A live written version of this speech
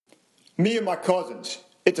Me and my cousins.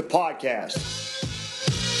 It's a podcast.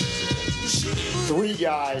 3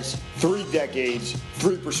 guys, 3 decades,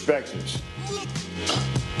 3 perspectives.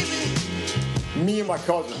 Me and my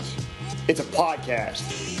cousins. It's a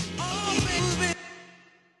podcast.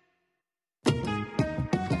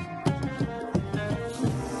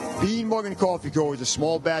 Bean Mug & Coffee Co. is a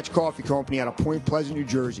small batch coffee company out of Point Pleasant, New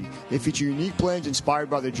Jersey. They feature unique blends inspired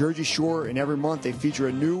by the Jersey Shore, and every month they feature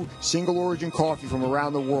a new single origin coffee from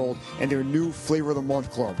around the world and their new Flavor of the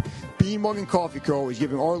Month Club. Bean Mug & Coffee Co. is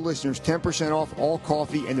giving our listeners 10% off all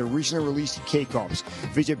coffee and their recently released K-Cups.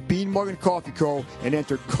 Visit Bean Mug & Coffee Co. and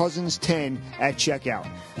enter Cousins10 at checkout.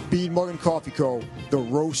 Bean Mug & Coffee Co., the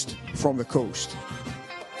roast from the coast.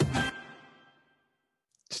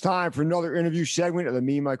 It's time for another interview segment of the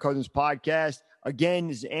Me and My Cousins podcast. Again,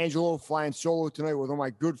 this is Angelo flying solo tonight with all my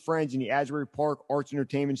good friends in the Asbury Park arts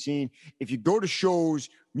entertainment scene. If you go to shows,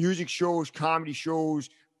 music shows, comedy shows,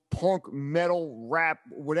 punk, metal, rap,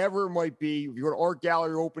 whatever it might be, if you go to art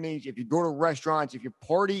gallery openings, if you go to restaurants, if you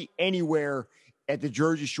party anywhere at the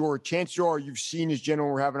Jersey Shore, chances are you've seen this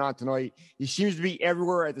gentleman we're having on tonight. He seems to be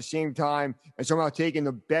everywhere at the same time and somehow taking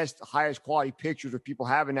the best, highest quality pictures of people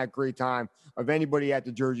having that great time of anybody at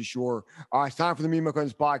the Jersey Shore. It's time for the Me and My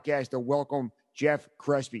Cousins podcast to welcome Jeff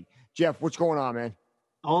Crespi. Jeff, what's going on, man?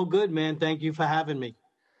 All good, man. Thank you for having me.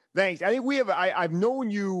 Thanks. I think I've known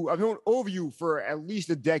of you for at least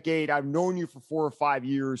a decade. I've known you for 4 or 5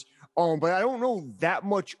 years. But I don't know that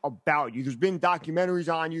much about you. There's been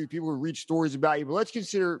documentaries on you, people who read stories about you, but let's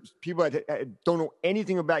consider people that don't know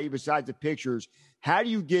anything about you besides the pictures. How do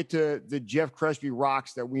you get to the Jeff Crespi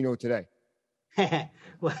rocks that we know today? A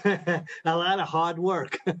lot of hard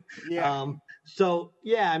work. Yeah.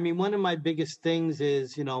 I mean, one of my biggest things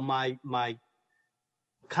is, my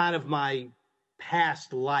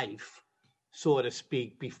past life, so to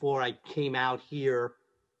speak, before I came out here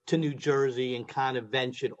to New Jersey and kind of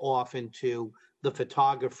ventured off into the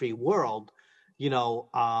photography world. A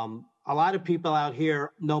lot of people out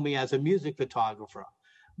here know me as a music photographer,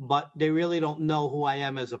 but they really don't know who I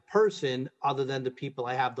am as a person other than the people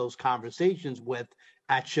I have those conversations with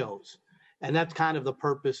at shows. And that's kind of the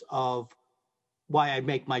purpose of why I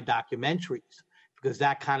make my documentaries, because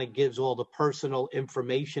that kind of gives all the personal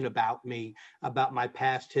information about me, about my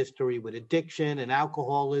past history with addiction and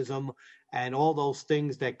alcoholism and all those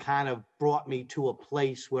things that kind of brought me to a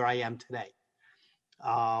place where I am today.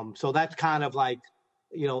 So that's kind of like,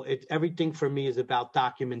 everything for me is about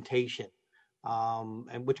documentation,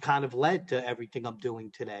 and which kind of led to everything I'm doing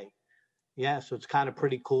today. Yeah, so it's kind of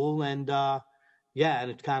pretty cool. And and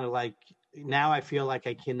it's kind of like, now I feel like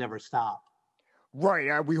I can never stop.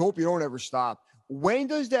 Right. We hope you don't ever stop. When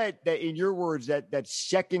does that in your words, that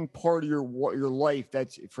second part of your life,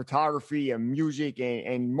 that's photography and music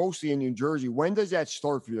and mostly in New Jersey, when does that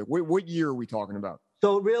start for you? What year are we talking about?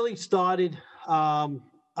 So it really started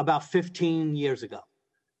about 15 years ago,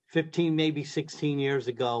 15, maybe 16 years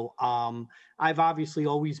ago. I've obviously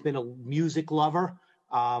always been a music lover.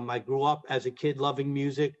 I grew up as a kid loving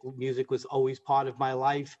music. Music was always part of my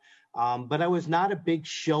life. But I was not a big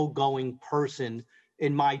show-going person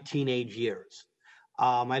in my teenage years.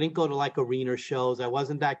 I didn't go to like arena shows. I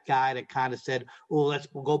wasn't that guy that kind of said, oh, let's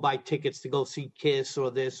go buy tickets to go see Kiss or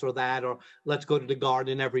this or that, or let's go to the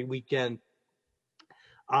Garden every weekend.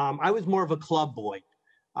 I was more of a club boy.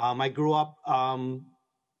 I grew up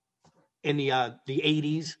in the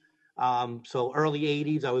 80s. So early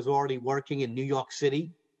 80s, I was already working in New York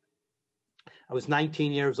City. I was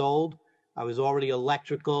 19 years old. I was already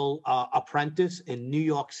electrical apprentice in New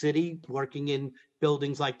York City, working in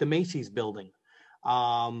buildings like the Macy's building.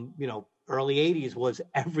 Early 80s was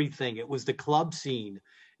everything. It was the club scene.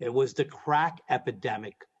 It was the crack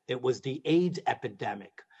epidemic. It was the AIDS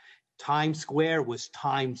epidemic. Times Square was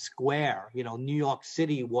Times Square. New York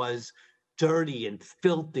City was dirty and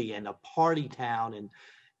filthy and a party town. And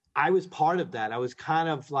I was part of that. I was kind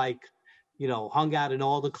of like, hung out in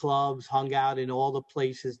all the clubs, hung out in all the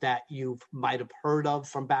places that you might have heard of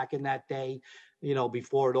from back in that day,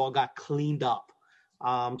 before it all got cleaned up.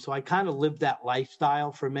 So I kind of lived that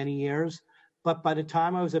lifestyle for many years. But by the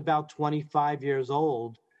time I was about 25 years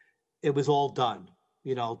old, it was all done.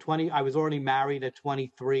 I was already married at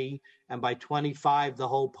 23. And by 25, the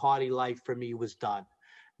whole party life for me was done.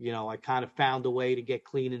 I kind of found a way to get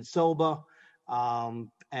clean and sober,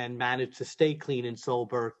 and managed to stay clean and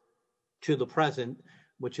sober to the present,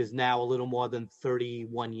 which is now a little more than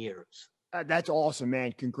 31 years. That's awesome,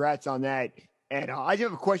 man. Congrats on that. And I do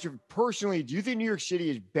have a question. Personally, do you think New York City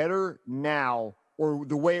is better now or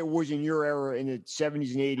the way it was in your era in the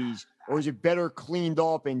 70s and 80s or is it better cleaned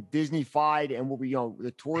up and Disney-fied and what we,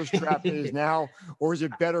 the tourist trap is now, or is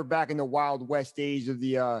it better back in the Wild West days of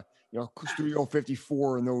the, Studio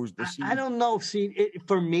 54 and those, I don't know. See,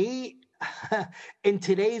 for me, in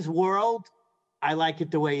today's world, I like it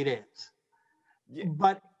the way it is. Yeah.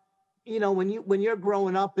 But when you're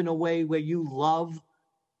growing up in a way where you love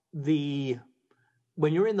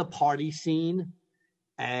when you're in the party scene,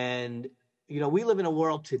 and we live in a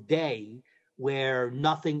world today where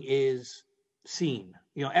nothing is seen.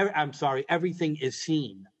 I'm sorry, everything is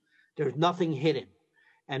seen. There's nothing hidden.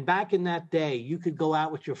 And back in that day, you could go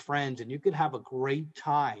out with your friends and you could have a great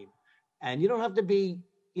time. And you don't have to be,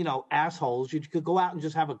 assholes. You could go out and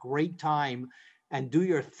just have a great time and do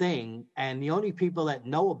your thing. And the only people that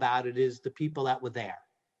know about it is the people that were there.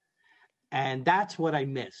 And that's what I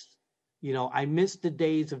missed. I missed the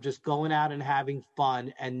days of just going out and having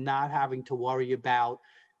fun and not having to worry about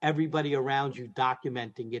everybody around you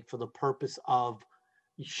documenting it for the purpose of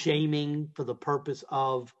shaming, for the purpose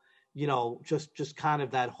of just kind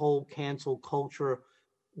of that whole cancel culture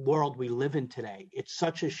world we live in today. It's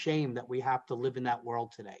such a shame that we have to live in that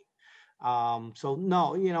world today. So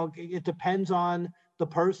no, it depends on the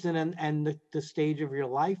person and the stage of your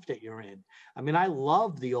life that you're in. I mean, I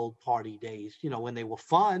love the old party days, when they were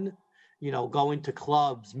fun, going to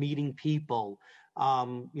clubs, meeting people. I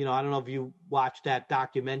don't know if you watched that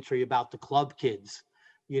documentary about the club kids.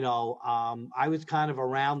 I was kind of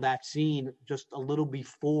around that scene just a little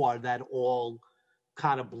before that all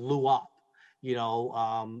kind of blew up.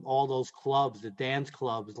 All those clubs, the dance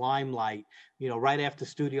clubs, Limelight, right after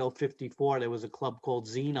Studio 54, there was a club called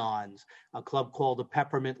Xenons, a club called the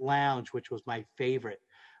Peppermint Lounge, which was my favorite.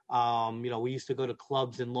 We used to go to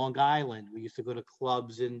clubs in Long Island. We used to go to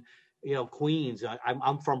clubs in, Queens.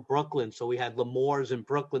 I'm from Brooklyn, so we had L'Amour's in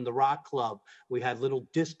Brooklyn, the rock club. We had little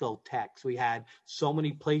discotheques. We had so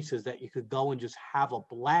many places that you could go and just have a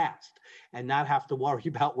blast and not have to worry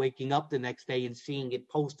about waking up the next day and seeing it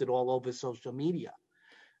posted all over social media.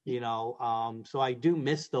 So I do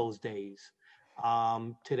miss those days.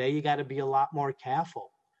 Today you got to be a lot more careful.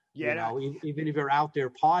 Yeah, Even if you're out there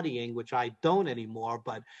partying, which I don't anymore,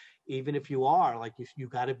 but even if you are, like you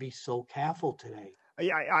got to be so careful today.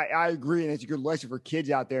 Yeah, I agree, and it's a good lesson for kids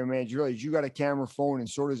out there, man. You realize you got a camera phone, and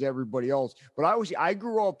so does everybody else. But I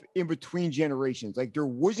grew up in between generations. Like there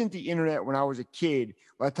wasn't the internet when I was a kid.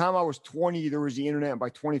 By the time I was 20, there was the internet, and by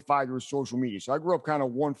 25, there was social media. So I grew up kind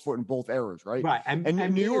of one foot in both eras, right? Right, and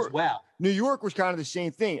New York as well. New York was kind of the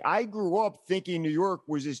same thing. I grew up thinking New York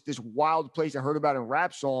was this wild place I heard about in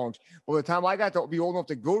rap songs. By the time I got to be old enough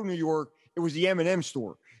to go to New York, it was the M&M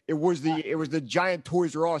store. It was the giant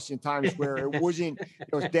Toys R Us in Times Square. It wasn't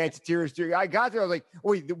Dance Tears. I got there. I was like,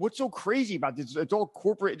 wait, what's so crazy about this? It's all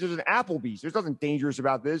corporate. There's an Applebee's. There's nothing dangerous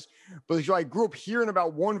about this. But so I grew up hearing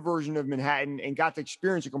about one version of Manhattan and got to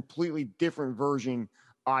experience a completely different version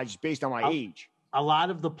just based on my age. A lot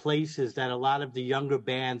of the places that a lot of the younger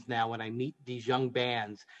bands now, when I meet these young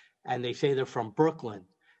bands and they say they're from Brooklyn,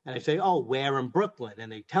 and I say, oh, where in Brooklyn?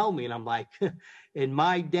 And they tell me, and I'm like, in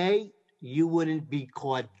my day, you wouldn't be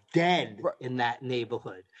caught dead in that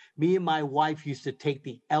neighborhood. Me and my wife used to take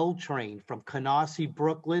the L train from Canarsie,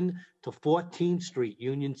 Brooklyn to 14th Street,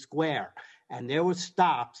 Union Square. And there were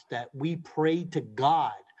stops that we prayed to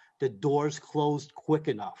God the doors closed quick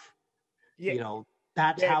enough. Yeah.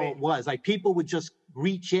 That's how it was. Like people would just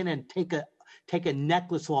reach in and take a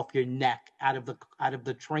necklace off your neck out of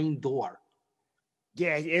the train door.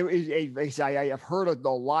 Yeah, I've heard a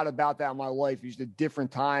lot about that in my life. It's a different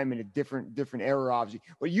time and a different era, obviously.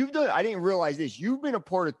 But I didn't realize this. You've been a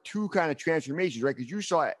part of two kind of transformations, right? Because you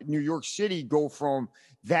saw New York City go from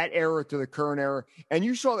that era to the current era. And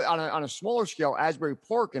you saw that on a smaller scale, Asbury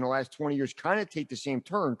Park in the last 20 years kind of take the same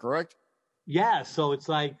turn, correct? Yeah, so it's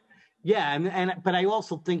like, yeah, but I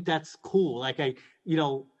also think that's cool. Like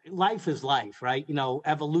life is life, right?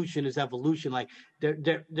 Evolution is evolution. Like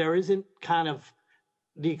there isn't kind of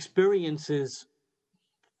the experiences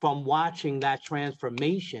from watching that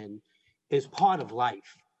transformation is part of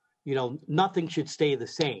life. Nothing should stay the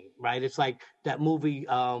same, right? It's like that movie,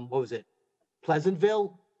 what was it?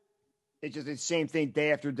 Pleasantville? It's just the same thing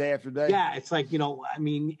day after day after day. Yeah, it's like,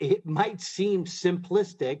 it might seem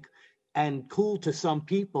simplistic and cool to some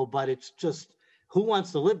people, but it's just, who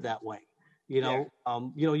wants to live that way? You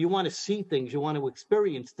want to see things, you want to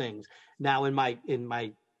experience things. Now in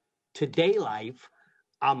my today life,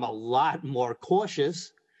 I'm a lot more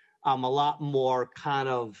cautious. I'm a lot more kind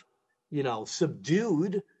of,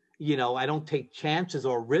 subdued. I don't take chances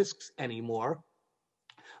or risks anymore.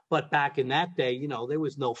 But back in that day, there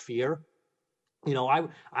was no fear.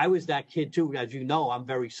 I was that kid too. As you know, I'm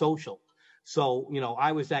very social. So,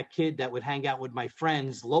 I was that kid that would hang out with my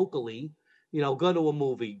friends locally, go to a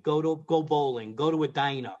movie, go bowling, go to a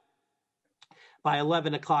diner. By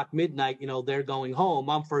 11 o'clock midnight, they're going home.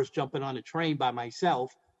 I'm first jumping on a train by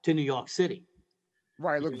myself to New York City.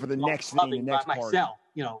 Right, looking for the next thing, the Clubbing by next party. myself,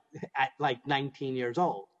 at like 19 years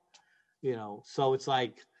old. So it's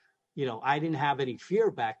like, I didn't have any fear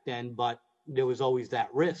back then, but there was always that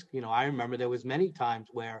risk. I remember there was many times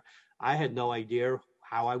where I had no idea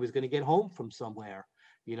how I was going to get home from somewhere,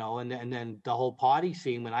 and then the whole party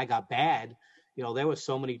scene when I got bad, there was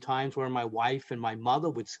so many times where my wife and my mother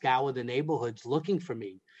would scour the neighborhoods looking for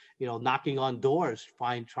me, knocking on doors,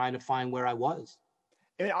 trying to find where I was.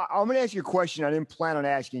 And I'm going to ask you a question I didn't plan on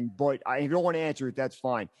asking, but if you don't want to answer it, that's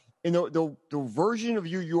fine. And the version of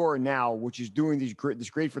you are now, which is doing this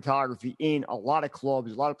great photography in a lot of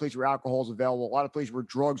clubs, a lot of places where alcohol is available, a lot of places where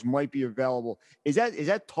drugs might be available. Is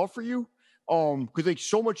that tough for you? Because like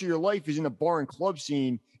so much of your life is in the bar and club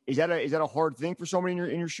scene. Is that a hard thing for somebody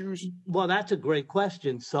in your shoes? Well, that's a great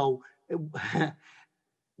question. So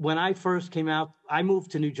when I first came out, I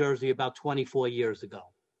moved to New Jersey about 24 years ago,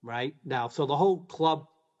 right? Now, so the whole club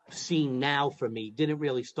scene now for me didn't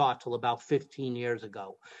really start till about 15 years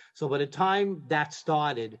ago. So by the time that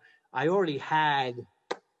started, I already had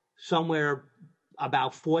somewhere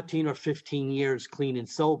about 14 or 15 years clean and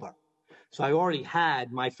sober. So I already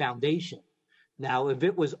had my foundation. Now, if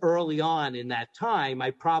it was early on in that time,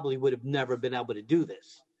 I probably would have never been able to do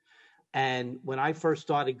this. And when I first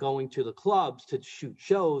started going to the clubs to shoot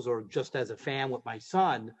shows or just as a fan with my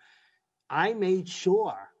son, I made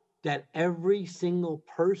sure that every single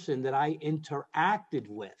person that I interacted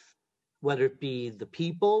with, whether it be the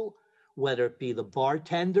people, whether it be the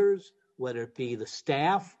bartenders, whether it be the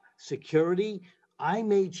staff, security, I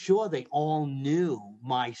made sure they all knew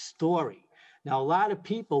my story. Now, a lot of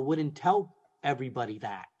people wouldn't tell everybody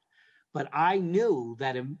that, but I knew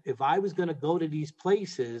that if I was going to go to these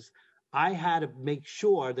places, I had to make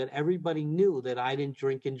sure that everybody knew that I didn't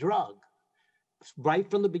drink and drug. Right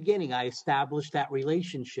from the beginning, I established that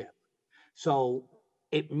relationship. So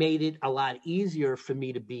it made it a lot easier for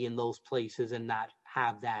me to be in those places and not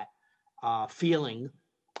have that feeling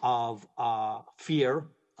of fear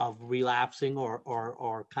of relapsing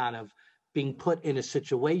or kind of being put in a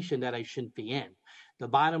situation that I shouldn't be in. The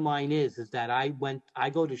bottom line is that I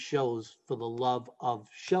go to shows for the love of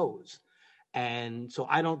shows. And so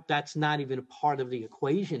that's not even a part of the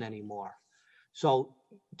equation anymore. So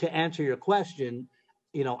to answer your question,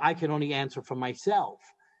 I can only answer for myself.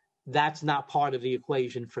 That's not part of the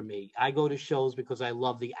equation for me. I go to shows because I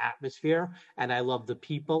love the atmosphere and I love the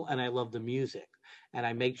people and I love the music. And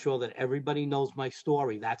I make sure that everybody knows my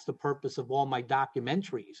story. That's the purpose of all my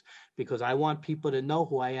documentaries, because I want people to know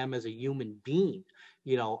who I am as a human being.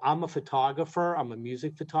 I'm a photographer, I'm a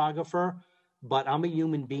music photographer, but I'm a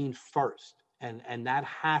human being first. And that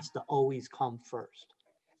has to always come first.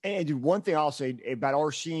 And dude, one thing I'll say about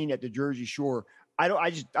our scene at the Jersey Shore, I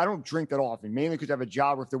don't drink that often, mainly because I have a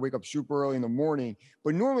job where I have to wake up super early in the morning.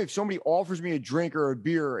 But normally if somebody offers me a drink or a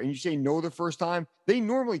beer and you say no the first time, they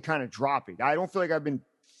normally kind of drop it. I don't feel like I've been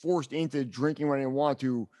forced into drinking when I didn't want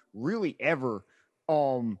to really ever.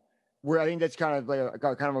 Where I think that's kind of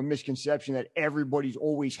like a misconception that everybody's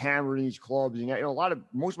always hammered in these clubs. And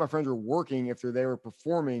most of my friends are working if they're there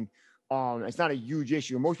performing. It's not a huge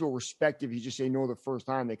issue. Most people respect if you just say no the first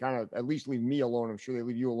time. They kind of at least leave me alone. I'm sure they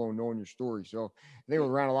leave you alone knowing your story. So I think we're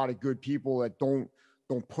around a lot of good people that don't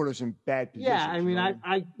put us in bad positions. Yeah, I mean,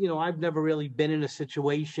 I've never really been in a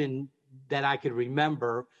situation that I could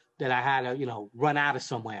remember that I had to, run out of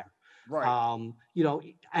somewhere. Right.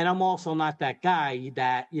 And I'm also not that guy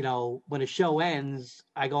that, when a show ends,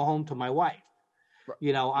 I go home to my wife.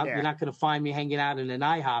 You're not going to find me hanging out in an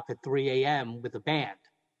IHOP at 3 a.m. with a band.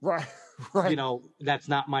 Right. That's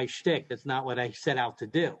not my shtick. That's not what I set out to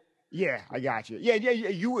do. Yeah, I got you. Yeah.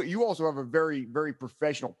 You also have a very, very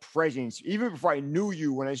professional presence. Even before I knew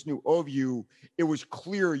you, when I just knew of you, it was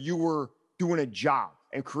clear you were doing a job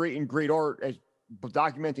and creating great art as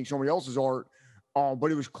documenting somebody else's art.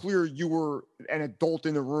 But it was clear you were an adult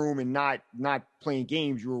in the room and not playing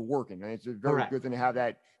games. You were working, and it's a very good thing to have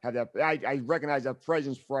that. I recognize that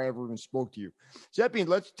presence before I ever even spoke to you. So that being,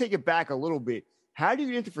 let's take it back a little bit. How do you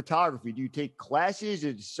get into photography? Do you take classes? Is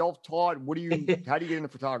it self-taught? How do you get into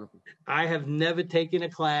photography? I have never taken a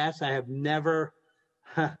class. I have never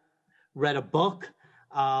read a book.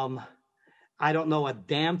 I don't know a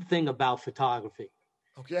damn thing about photography.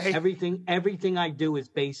 Okay. Everything I do is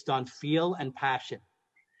based on feel and passion.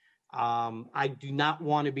 I do not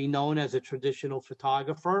want to be known as a traditional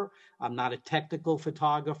photographer. I'm not a technical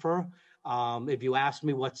photographer. If you ask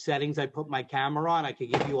me what settings I put my camera on, I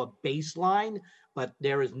could give you a baseline, but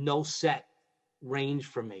there is no set range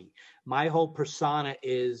for me. My whole persona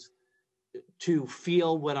is to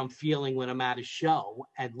feel what I'm feeling when I'm at a show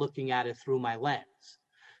and looking at it through my lens.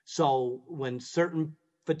 So when certain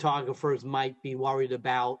photographers might be worried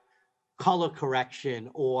about color correction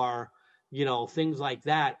or, things like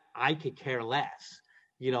that, I could care less.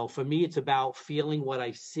 For me, it's about feeling what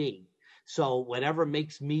I see. So whatever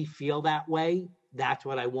makes me feel that way, that's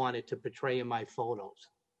what I wanted to portray in my photos.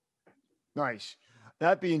 Nice.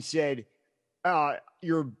 That being said,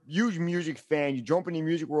 you're a huge music fan. You jump in the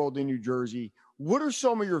music world in New Jersey. What are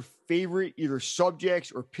some of your favorite either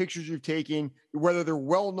subjects or pictures you've taken, whether they're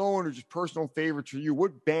well known or just personal favorites for you?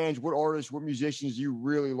 What bands, what artists, what musicians do you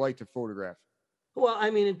really like to photograph? Well, I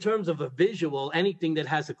mean, in terms of a visual, anything that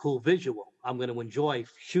has a cool visual, I'm going to enjoy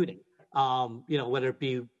shooting. Whether it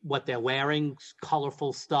be what they're wearing,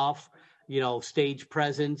 colorful stuff, stage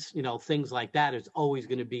presence, things like that is always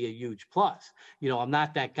going to be a huge plus. I'm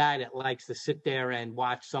not that guy that likes to sit there and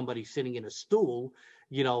watch somebody sitting in a stool,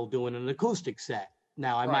 doing an acoustic set.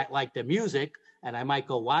 Now, I might like the music and I might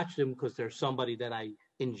go watch them because there's somebody that I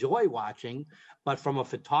enjoy watching. But from a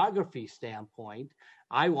photography standpoint,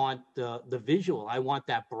 I want the visual. I want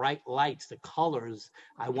that bright lights, the colors.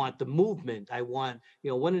 I want the movement. I want,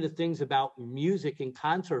 one of the things about music and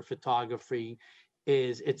concert photography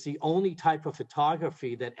is it's the only type of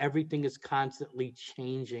photography that everything is constantly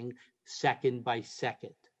changing second by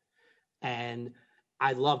second. And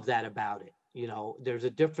I love that about it. There's a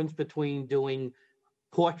difference between doing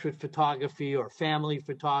portrait photography or family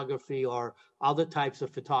photography or other types of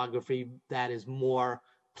photography that is more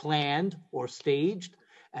planned or staged,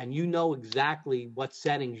 and exactly what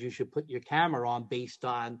settings you should put your camera on based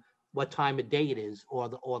on what time of day it is or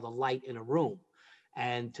the light in a room.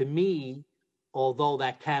 And to me, although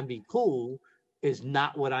that can be cool, is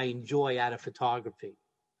not what I enjoy out of photography.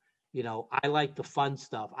 I like the fun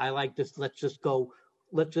stuff. I like this,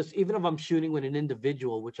 even if I'm shooting with an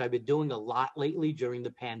individual, which I've been doing a lot lately during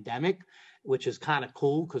the pandemic, which is kind of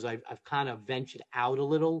cool because I've kind of ventured out a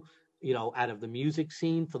little, out of the music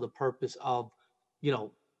scene for the purpose of,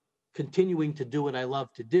 continuing to do what I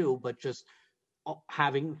love to do, but just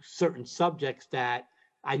having certain subjects that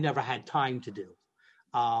I never had time to do.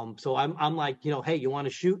 So I'm like, hey, you want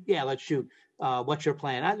to shoot? Yeah, let's shoot. What's your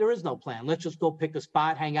plan? There is no plan. Let's just go pick a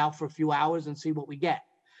spot, hang out for a few hours and see what we get.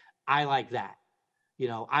 I like that.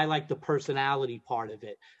 I like the personality part of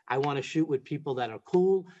it. I want to shoot with people that are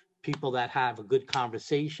cool, people that have a good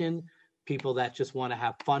conversation, people that just want to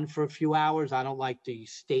have fun for a few hours. I don't like the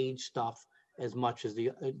stage stuff as much as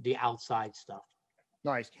the outside stuff.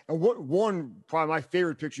 Nice. And probably my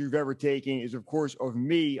favorite picture you've ever taken is, of course, of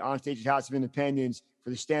me on stage at House of Independence for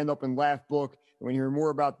the Stand Up and Laugh book. And when you hear more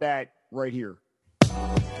about that, right here.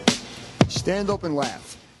 Stand Up and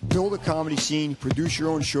Laugh. Build a comedy scene, produce your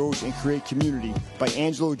own shows, and create community by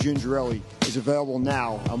Angelo Gingerelli is available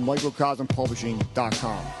now on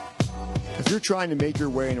microcosmpublishing.com. If you're trying to make your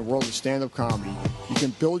way in the world of stand-up comedy, you can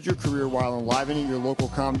build your career while enlivening your local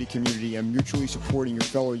comedy community and mutually supporting your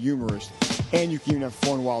fellow humorists, and you can even have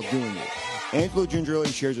fun while doing it. Angelo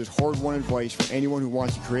Gingerelli shares his hard-won advice for anyone who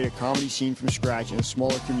wants to create a comedy scene from scratch in a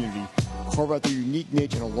smaller community, carve out their unique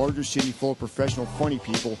niche in a larger city full of professional funny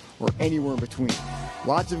people, or anywhere in between.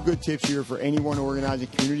 Lots of good tips here for anyone organizing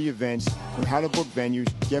community events, from how to book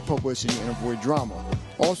venues, get publicity, and avoid drama.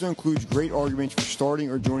 Also includes great arguments for starting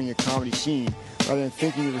or joining a comedy scene rather than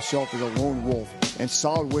thinking of yourself as a lone wolf, and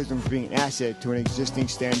solid wisdom for being an asset to an existing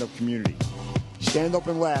stand-up community. Stand Up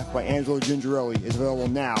and Laugh by Angelo Gingerelli is available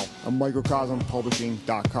now on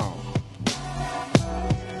microcosmpublishing.com.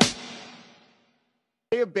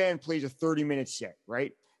 Say a band plays a 30-minute set,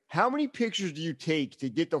 right? How many pictures do you take to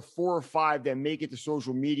get the 4 or 5 that make it to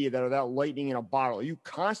social media that are that lightning in a bottle? Are you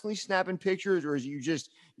constantly snapping pictures, or is you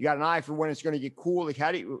got an eye for when it's going to get cool? Like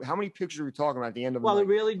how many pictures are we talking about at the end of the night? Well, it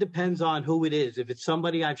really depends on who it is. If it's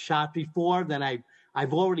somebody I've shot before, then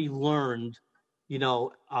I've already learned,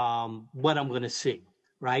 what I'm going to see,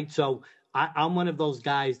 right? So I'm one of those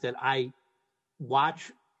guys that I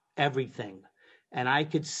watch everything, and I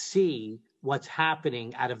could see what's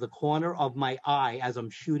happening out of the corner of my eye as I'm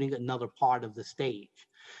shooting another part of the stage.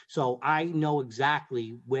 So I know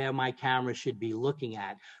exactly where my camera should be looking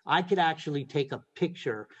at. I could actually take a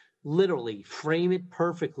picture, literally frame it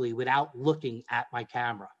perfectly without looking at my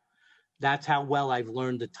camera. That's how well I've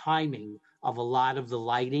learned the timing of a lot of the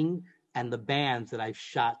lighting and the bands that I've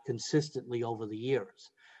shot consistently over the years.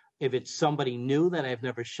 If it's somebody new that I've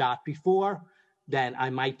never shot before, then I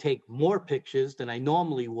might take more pictures than I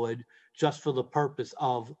normally would, just for the purpose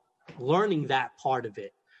of learning that part of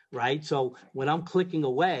it. right? So when I'm clicking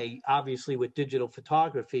away, obviously with digital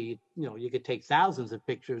photography, you could take thousands of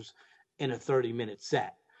pictures in a 30-minute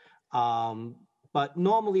set. But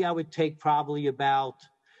normally I would take probably about,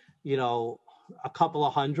 a couple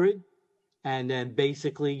of hundred. And then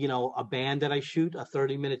basically, a band that I shoot, a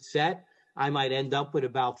 30-minute set, I might end up with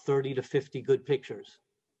about 30 to 50 good pictures,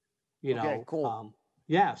 you Okay, know. cool.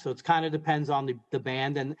 Yeah, so it kind of depends on the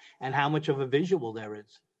band and how much of a visual there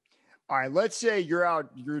is. All right, let's say you're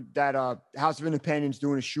that House of Independence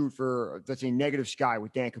doing a shoot for, let's say, Negative Sky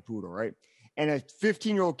with Dan Caputo, right? And a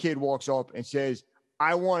 15-year-old kid walks up and says,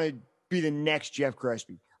 I want to be the next Jeff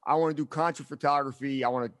Crespi. I want to do concert photography. I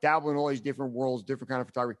want to dabble in all these different worlds, different kind of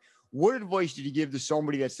photography. What advice did you give to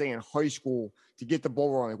somebody that's, say, in high school to get the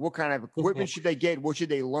ball rolling? Like, what kind of equipment should they get? What should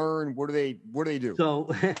they learn? What do they do? So,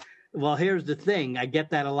 well, here's the thing. I get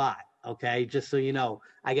that a lot. Okay. Just so you know,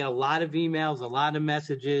 I get a lot of emails, a lot of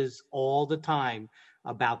messages all the time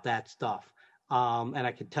about that stuff. And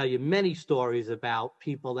I can tell you many stories about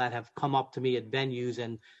people that have come up to me at venues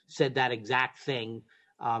and said that exact thing,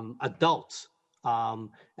 adults. And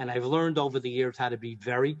I've learned over the years how to be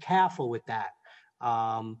very careful with that.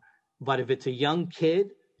 But if it's a young kid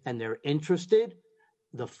and they're interested,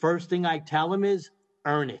 the first thing I tell them is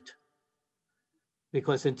earn it.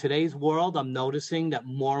 Because in today's world, I'm noticing that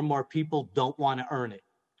more and more people don't want to earn it.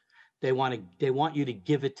 They want you to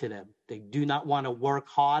give it to them. They do not want to work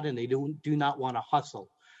hard, and they do not want to hustle.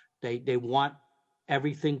 They want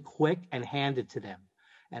everything quick and handed to them.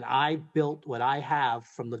 And I built what I have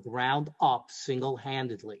from the ground up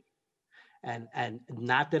single-handedly. And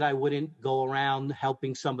not that I wouldn't go around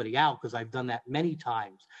helping somebody out, because I've done that many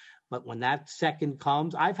times. But when that second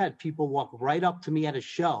comes, I've had people walk right up to me at a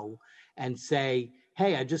show and say,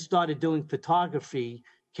 hey, I just started doing photography.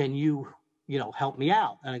 Can you, help me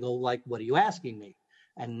out? And I go, like, what are you asking me?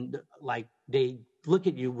 And like, they look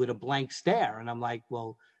at you with a blank stare. And I'm like,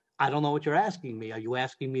 well, I don't know what you're asking me. Are you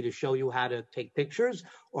asking me to show you how to take pictures,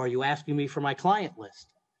 or are you asking me for my client list?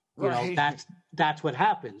 Right. That's what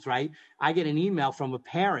happens, right? I get an email from a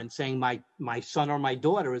parent saying my son or my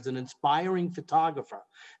daughter is an inspiring photographer.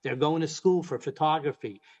 They're going to school for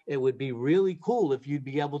photography. It would be really cool if you'd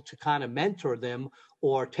be able to kind of mentor them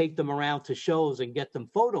or take them around to shows and get them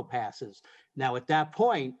photo passes. Now, at that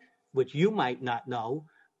point, which you might not know,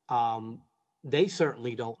 they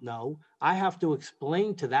certainly don't know, I have to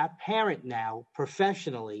explain to that parent now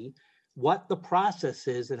professionally what the process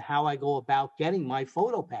is and how I go about getting my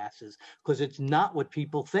photo passes, because it's not what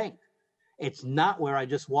people think. It's not where I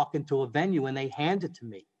just walk into a venue and they hand it to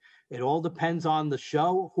me. It all depends on the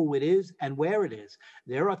show, who it is, and where it is.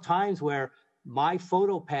 There are times where my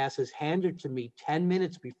photo pass is handed to me 10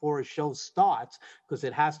 minutes before a show starts, because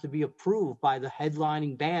it has to be approved by the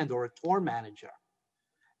headlining band or a tour manager.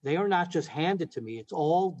 They are not just handed to me. It's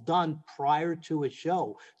all done prior to a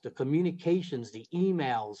show. The communications, the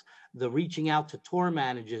emails, the reaching out to tour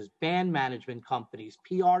managers, band management companies,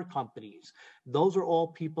 PR companies. Those are all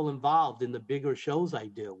people involved in the bigger shows I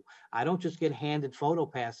do. I don't just get handed photo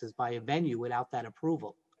passes by a venue without that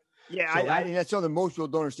approval. Yeah, So that's something most people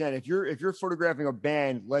don't understand. If you're photographing a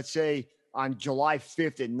band, let's say on July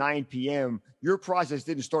 5th at 9 p.m., your process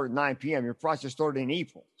didn't start at 9 p.m. Your process started in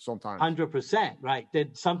April sometimes. 100%, right.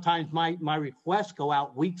 That sometimes my requests go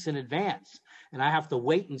out weeks in advance, and I have to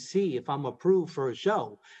wait and see if I'm approved for a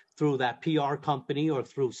show through that PR company or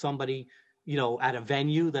through somebody, at a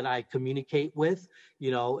venue that I communicate with.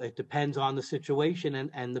 It depends on the situation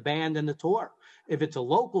and the band and the tour. If it's a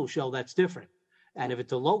local show, that's different. And if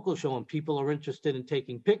it's a local show and people are interested in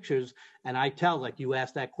taking pictures, and I tell, like you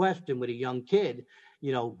asked that question with a young kid,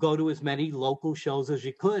 go to as many local shows as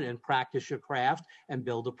you could and practice your craft and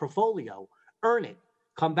build a portfolio. Earn it.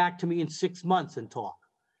 Come back to me in 6 months and talk.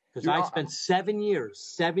 Because I spent 7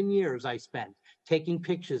 years I spent taking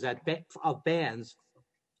pictures of bands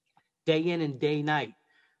day in and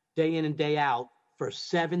day out for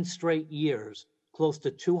 7 straight years, close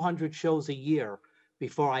to 200 shows a year,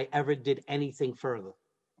 before I ever did anything further.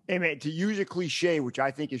 Hey, man, to use a cliche, which I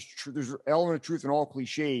think is true, there's an element of truth in all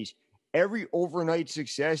cliches. Every overnight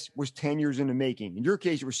success was 10 years in the making. In your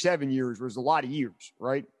case, it was 7 years, was a lot of years,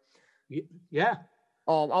 right? Yeah.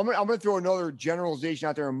 I'm gonna throw another generalization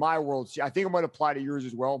out there in my world. I think it might apply to yours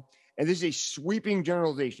as well. And this is a sweeping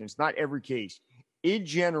generalization. It's not every case. In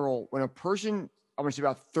general, when a person, I'm gonna say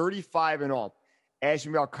about 35 and up, asks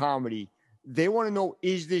me about comedy, they want to know,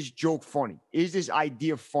 is this joke funny? Is this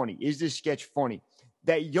idea funny? Is this sketch funny?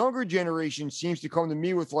 That younger generation seems to come to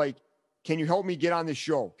me with like, can you help me get on this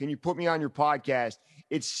show? Can you put me on your podcast?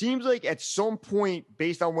 It seems like at some point,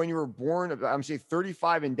 based on when you were born, I'm saying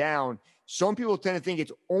 35 and down, some people tend to think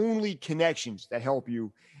it's only connections that help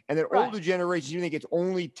you. And that Right. older generations, you think it's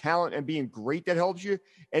only talent and being great that helps you.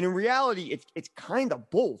 And in reality, it's kind of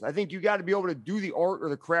both. I think you got to be able to do the art or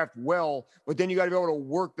the craft well, but then you got to be able to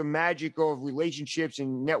work the magic of relationships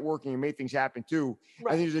and networking and make things happen too.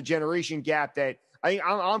 Right. I think there's a generation gap that I think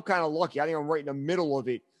I'm kind of lucky. I think I'm right in the middle of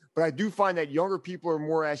it. But I do find that younger people are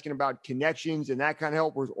more asking about connections and that kind of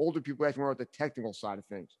help, whereas older people ask more about the technical side of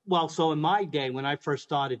things. Well, so in my day, when I first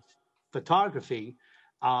started photography,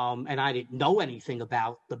 and I didn't know anything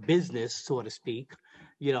about the business, so to speak,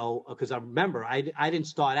 because I remember I didn't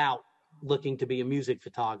start out looking to be a music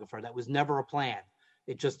photographer. That was never a plan.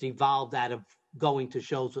 It just evolved out of going to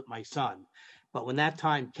shows with my son. But when that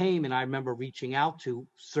time came, and I remember reaching out to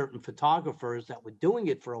certain photographers that were doing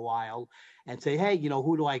it for a while and say, hey,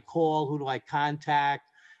 who do I call? Who do I contact?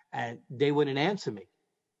 And they wouldn't answer me.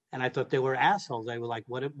 And I thought they were assholes. They were like,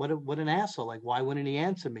 what an asshole. Like, why wouldn't he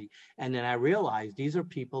answer me? And then I realized these are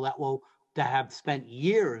people that have spent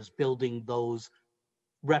years building those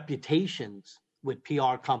reputations with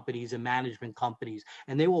PR companies and management companies.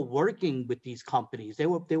 And they were working with these companies. They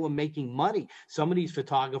were making money. Some of these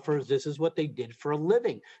photographers, this is what they did for a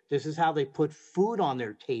living. This is how they put food on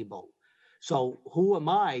their table. So who am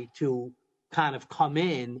I to kind of come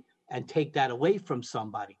in and take that away from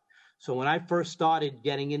somebody? So when I first started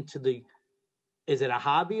getting into is it a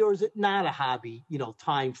hobby or is it not a hobby,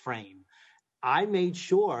 time frame, I made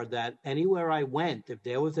sure that anywhere I went, if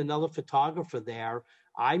there was another photographer there,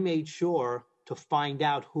 I made sure to find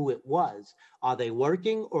out who it was. Are they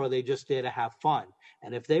working or are they just there to have fun?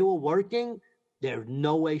 And if they were working, there's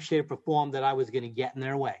no way, shape, or form that I was going to get in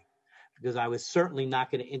their way, because I was certainly not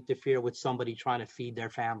going to interfere with somebody trying to feed their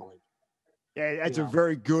family. Yeah, that's a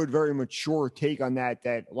very good, very mature take on that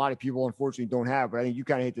a lot of people unfortunately don't have. But I think you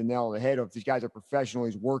kind of hit the nail on the head of these guys are professional.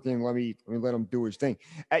 He's working. Let me let him do his thing.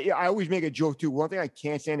 I always make a joke too. One thing I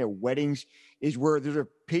can't stand at weddings is where there's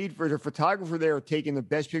a photographer there taking the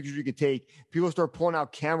best pictures you could take. People start pulling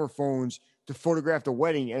out camera phones to photograph the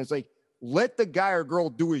wedding, and it's like, let the guy or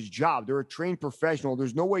girl do his job. They're a trained professional.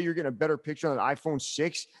 There's no way you're getting a better picture on an iPhone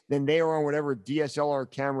 6 than they are on whatever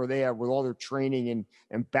DSLR camera they have with all their training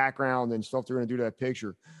and background and stuff they're going to do to that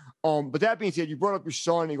picture. But that being said, you brought up your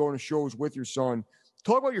son and going to shows with your son.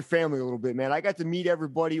 Talk about your family a little bit, man. I got to meet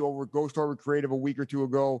everybody over at Ghost Harbor Creative a week or two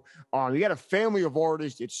ago. You got a family of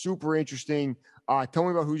artists. It's super interesting. Tell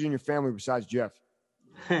me about who's in your family besides Jeff.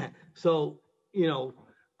 So,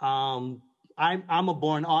 I'm a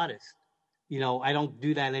born artist. I don't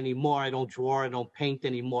do that anymore. I don't draw. I don't paint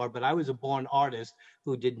anymore. But I was a born artist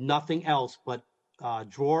who did nothing else but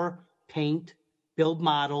draw, paint, build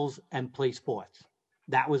models, and play sports.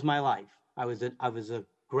 That was my life. I was a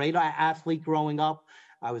great athlete growing up.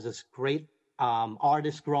 I was a great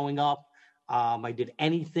artist growing up. I did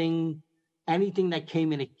anything that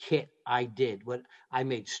came in a kit. I did. I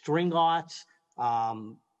made string arts.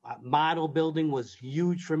 Model building was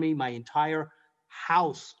huge for me. My entire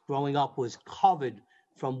house growing up was covered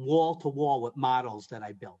from wall to wall with models that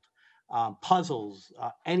I built, puzzles,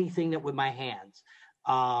 anything that with my hands.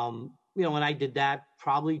 And I did that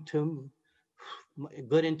probably to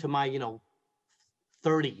good into my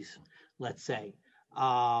 30s, let's say.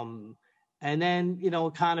 And then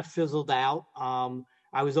it kind of fizzled out.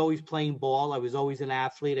 I was always playing ball. I was always an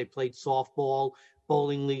athlete. I played softball,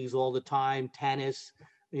 bowling leagues all the time, tennis,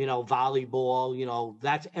 volleyball,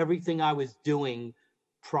 that's everything I was doing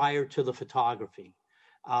prior to the photography.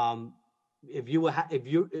 If you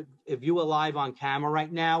were live on camera right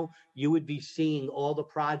now, you would be seeing all the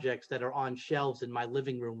projects that are on shelves in my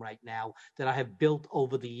living room right now that I have built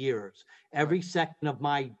over the years. Every second of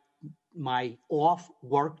my off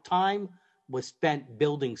work time was spent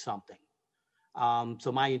building something.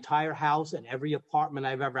 So my entire house and every apartment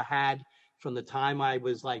I've ever had from the time I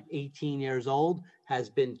was like 18 years old has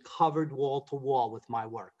been covered wall to wall with my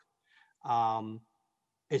work.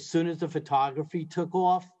 As soon as the photography took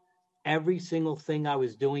off, every single thing I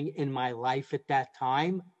was doing in my life at that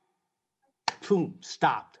time, boom,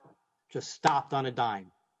 just stopped on a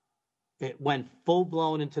dime. It went full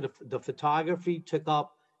blown into the photography, took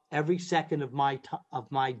up every second of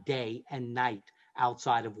my day and night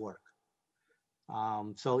outside of work.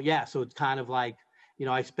 So it's kind of like,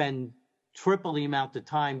 I spend triple the amount of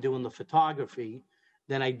time doing the photography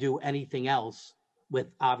than I do anything else, with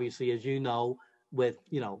obviously, as you know, with,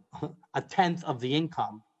 a tenth of the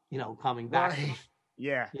income, coming back. Right.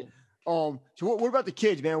 Yeah. So what about the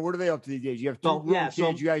kids, man? What are they up to these days? You have two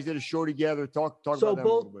kids. You guys did a show together. Talk about them a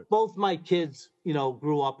little bit. Both my kids,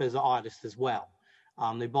 grew up as artists as well.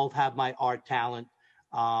 They both have my art talent.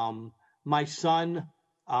 My son,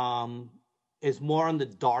 is more on the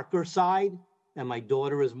darker side, and my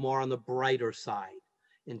daughter is more on the brighter side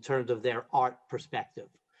in terms of their art perspective.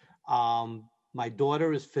 My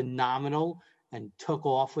daughter is phenomenal and took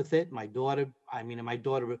off with it. My daughter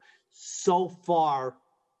was so far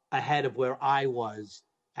ahead of where I was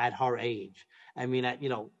at her age. I mean, at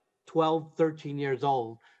 12, 13 years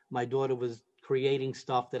old, my daughter was creating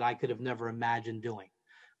stuff that I could have never imagined doing.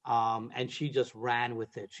 And she just ran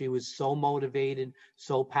with it. She was so motivated,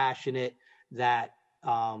 so passionate that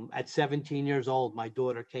at 17 years old, my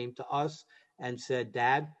daughter came to us and said,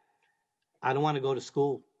 "Dad, I don't want to go to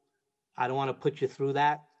school. I don't want to put you through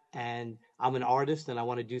that. And I'm an artist and I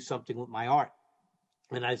want to do something with my art."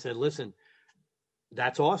 And I said, "Listen,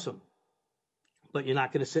 that's awesome, but you're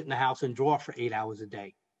not going to sit in the house and draw for 8 hours a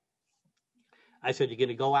day." I said, "You're going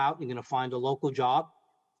to go out, you're going to find a local job.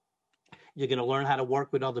 You're going to learn how to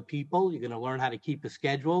work with other people. You're going to learn how to keep a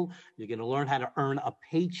schedule. You're going to learn how to earn a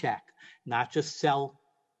paycheck, not just sell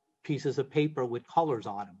pieces of paper with colors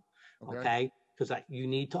on them." Okay? Because you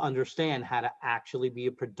need to understand how to actually be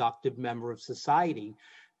a productive member of society,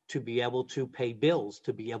 to be able to pay bills,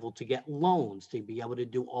 to be able to get loans, to be able to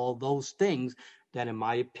do all those things that, in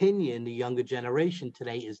my opinion, the younger generation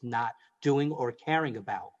today is not doing or caring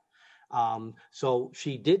about. So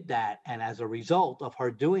she did that. And as a result of her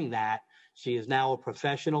doing that, she is now a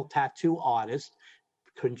professional tattoo artist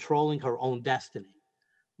controlling her own destiny.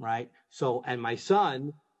 Right. So, and my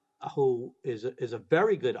son, who is a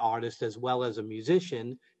very good artist as well as a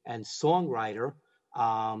musician and songwriter,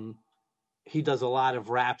 he does a lot of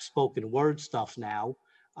rap, spoken word stuff now.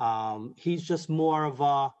 He's just more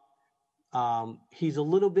of he's a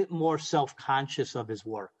little bit more self-conscious of his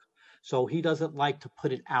work. So he doesn't like to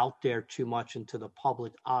put it out there too much into the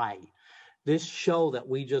public eye. This show that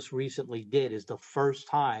we just recently did is the first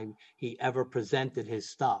time he ever presented his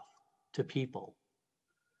stuff to people.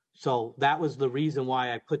 So that was the reason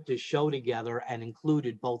why I put this show together and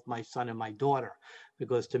included both my son and my daughter,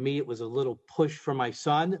 because to me it was a little push for my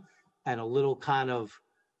son and a little kind of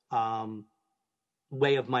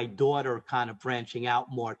way of my daughter kind of branching out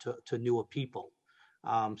more to newer people.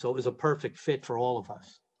 So it was a perfect fit for all of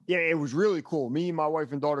us. Yeah, it was really cool. Me and my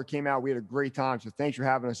wife and daughter came out. We had a great time. So thanks for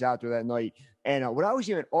having us out there that night. And what I was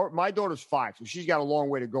hearing, my daughter's 5, so she's got a long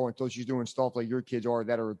way to go until she's doing stuff like your kids are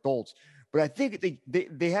that are adults. But I think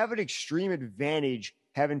they have an extreme advantage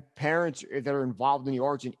having parents that are involved in the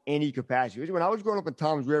arts in any capacity. When I was growing up in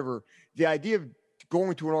Toms River, the idea of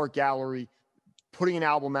going to an art gallery, putting an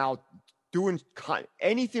album out, doing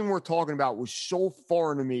anything we're talking about was so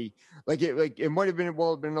foreign to me. Like it might have been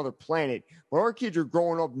another planet. But our kids are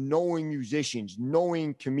growing up knowing musicians,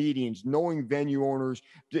 knowing comedians, knowing venue owners,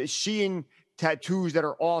 seeing tattoos that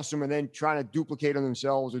are awesome and then trying to duplicate them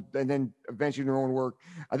themselves and then eventually their own work.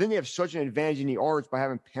 I think they have such an advantage in the arts by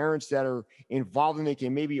having parents that are involved and they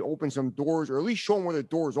can maybe open some doors or at least show them where the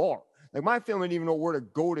doors are. Like my family didn't even know where to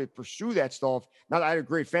go to pursue that stuff. Not that I had a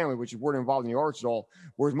great family, which weren't involved in the arts at all.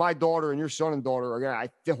 Whereas my daughter and your son and daughter, again, I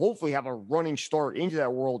hopefully have a running start into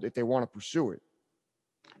that world if they want to pursue it.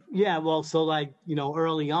 Yeah, well, so like,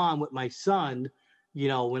 early on with my son,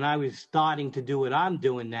 when I was starting to do what I'm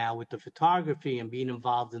doing now with the photography and being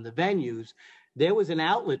involved in the venues, there was an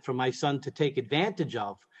outlet for my son to take advantage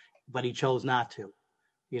of, but he chose not to.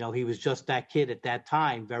 He was just that kid at that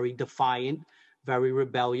time, very defiant, very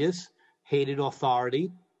rebellious, hated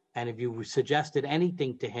authority. And if you suggested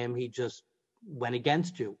anything to him, he just went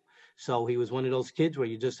against you. So he was one of those kids where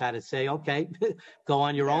you just had to say, okay, go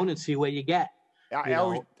on your own and see where you get. I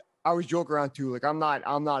always joke around too. Like I'm not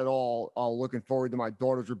at all looking forward to my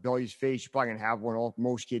daughter's rebellious face. She's probably gonna have one.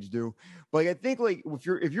 Most kids do. But like, I think like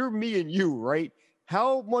if you're me and you, right?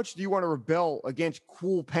 How much do you want to rebel against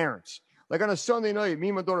cool parents? Like on a Sunday night, me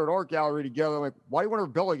and my daughter at art gallery together. I'm like, why do you want to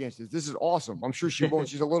rebel against this? This is awesome. I'm sure she won't.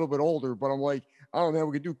 She's a little bit older, but I'm like, I don't know,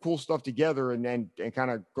 we could do cool stuff together and kind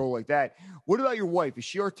of go like that. What about your wife? Is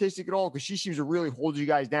she artistic at all? Because she seems to really hold you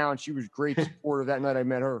guys down. She was great supportive that night I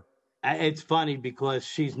met her. It's funny because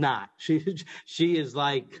she's not. She is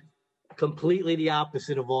like completely the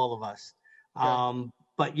opposite of all of us. Okay.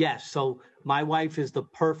 But yes, so my wife is the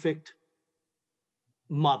perfect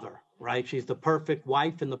mother, right? She's the perfect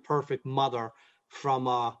wife and the perfect mother from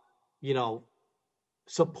a,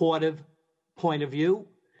 supportive point of view.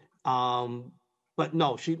 But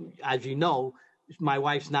no, she, as you know, my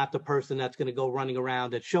wife's not the person that's going to go running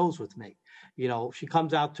around at shows with me. She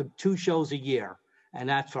comes out to 2 shows a year, and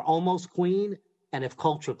that's for Almost Queen and if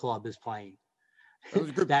Culture Club is playing. Those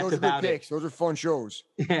are good. That's Those are about good it. picks. Those are fun shows.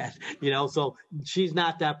 Yeah, so she's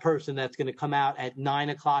not that person that's going to come out at 9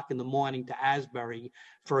 o'clock in the morning to Asbury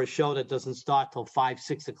for a show that doesn't start till 5,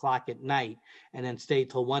 6 o'clock at night, and then stay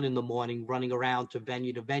till 1 in the morning running around to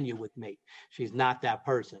venue with me. She's not that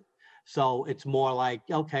person. So it's more like,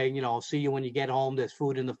 okay, see you when you get home. There's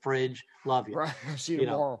food in the fridge. Love you. Right. I'll see you You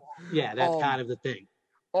tomorrow. Yeah, that's kind of the thing.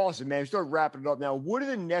 Awesome, man. We start wrapping it up now. What are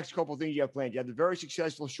the next couple of things you have planned? You had the very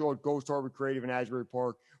successful show at Ghost Harbor Creative in Asbury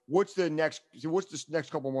Park. What's the next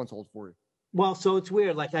couple of months hold for you? Well, so it's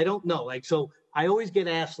weird. Like, I don't know. Like, so I always get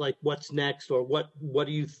asked, like, what's next, or what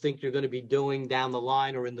do you think you're going to be doing down the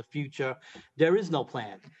line or in the future? There is no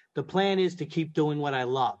plan. The plan is to keep doing what I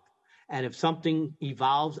love. And if something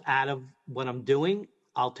evolves out of what I'm doing,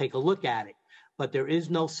 I'll take a look at it. But there is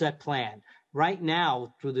no set plan. Right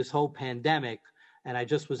now, through this whole pandemic, and I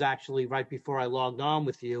just was actually, right before I logged on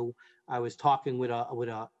with you, I was talking with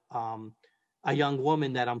a young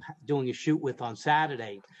woman that I'm doing a shoot with on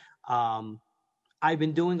Saturday. I've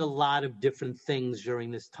been doing a lot of different things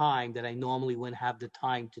during this time that I normally wouldn't have the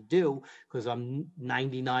time to do, because I'm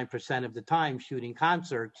 99% of the time shooting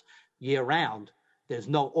concerts year round. There's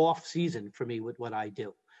no off season for me with what I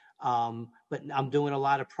do. But I'm doing a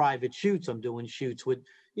lot of private shoots. I'm doing shoots with,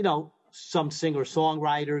 some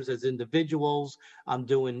singer-songwriters as individuals. I'm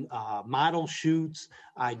doing model shoots.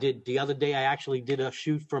 The other day, I actually did a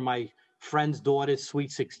shoot for my friend's daughter's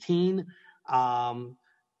Sweet 16.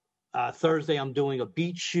 Thursday, I'm doing a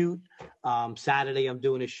beach shoot. Saturday, I'm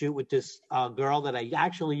doing a shoot with this girl that I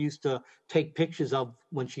actually used to take pictures of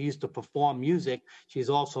when she used to perform music. She's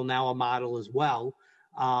also now a model as well.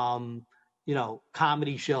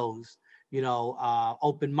 Comedy shows,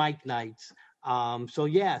 open mic nights. So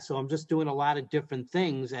I'm just doing a lot of different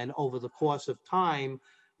things. And over the course of time,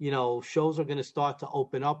 shows are going to start to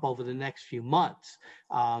open up over the next few months.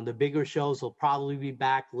 The bigger shows will probably be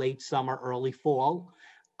back late summer, early fall.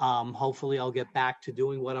 Hopefully I'll get back to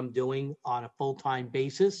doing what I'm doing on a full-time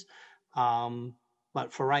basis.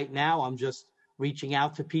 But for right now, I'm just reaching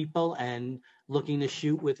out to people and looking to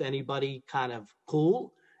shoot with anybody kind of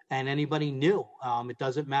cool and anybody new. It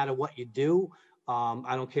doesn't matter what you do.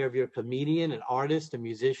 I don't care if you're a comedian, an artist, a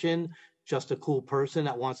musician, just a cool person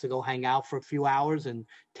that wants to go hang out for a few hours and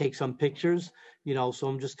take some pictures, so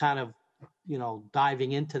I'm just kind of,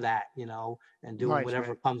 diving into that, and doing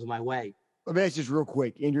whatever comes my way. Let me ask this real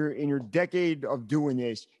quick. In your decade of doing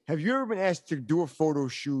this, have you ever been asked to do a photo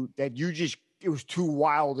shoot that it was too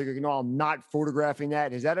wild? Like, I'm not photographing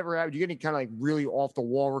that. Has that ever happened? Do you get any kind of like really off the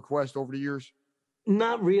wall request over the years?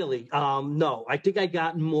 Not really. No, I think I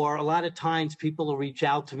gotten more. A lot of times people will reach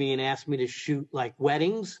out to me and ask me to shoot like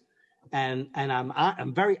weddings, and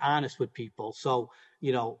I'm very honest with people. So,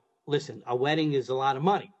 listen, a wedding is a lot of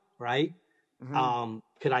money, right? Mm-hmm.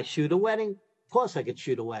 Could I shoot a wedding? Of course I could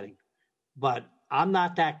shoot a wedding, but I'm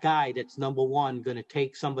not that guy that's, number one, going to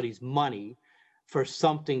take somebody's money for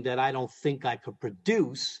something that I don't think I could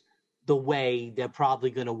produce the way they're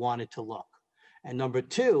probably going to want it to look. And number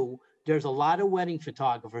two, there's a lot of wedding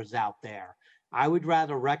photographers out there. I would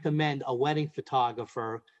rather recommend a wedding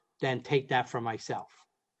photographer than take that for myself,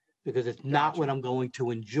 because it's not what I'm going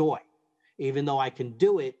to enjoy. Even though I can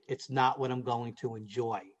do it, it's not what I'm going to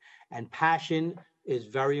enjoy. And passion is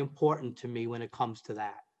very important to me when it comes to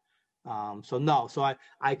that. So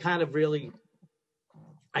I kind of really,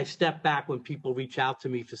 I step back when people reach out to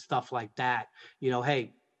me for stuff like that.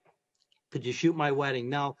 Hey, could you shoot my wedding?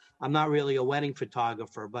 No, I'm not really a wedding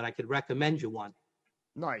photographer, but I could recommend you one.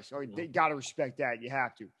 Nice. Oh, you got to respect that. You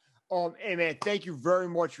have to. Hey, man, thank you very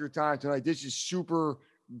much for your time tonight. This is super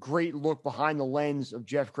great look behind the lens of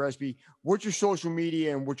Jeff Crespi. What's your social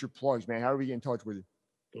media and what's your plugs, man? How do we get in touch with you?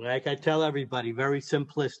 Like I tell everybody, very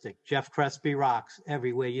simplistic. Jeff Crespi rocks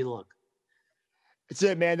everywhere you look. That's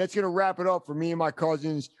it, man. That's going to wrap it up for me and my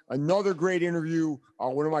cousins. Another great interview.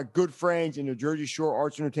 One of my good friends in the Jersey Shore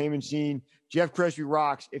arts entertainment scene, Jeff Crespi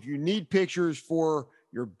rocks. If you need pictures for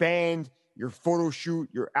your band, your photo shoot,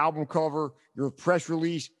 your album cover, your press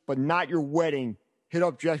release, but not your wedding, hit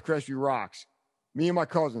up Jeff Crespi rocks. Me and my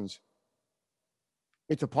cousins.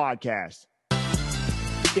 It's a podcast.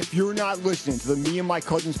 If you're not listening to the Me and My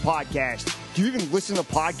Cousins podcast, do you even listen to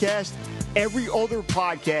podcasts? Every other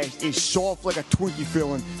podcast is soft like a Twinkie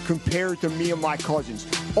filling compared to Me and My Cousins.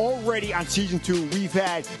 Already on season 2, we've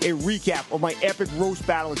had a recap of my epic roast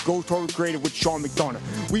battle at Ghost Horror Creative with Sean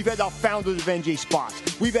McDonough. We've had our founders of NJ Spots.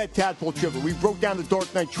 We've had Tadpole Trivia. We broke down the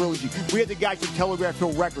Dark Knight trilogy. We had the guys from Telegraph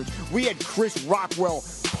Hill Records. We had Chris Rockwell,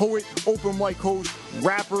 poet, open mic host,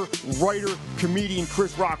 rapper, writer, comedian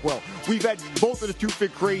Chris Rockwell. We've had both of the Two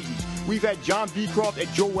Fit Crazies. We've had John Beecroft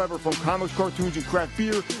and Joe Weber from Comics, Cartoons, and Craft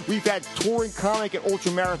Beer. We've had touring comic and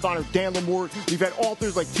ultra marathoner Dan Lamort. We've had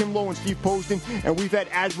authors like Tim Lowe and Steve Poston. And we've had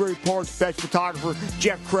Asbury Park's best photographer,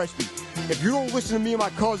 Jeff Crespi. If you don't listen to me and my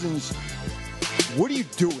cousins, what are you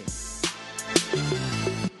doing?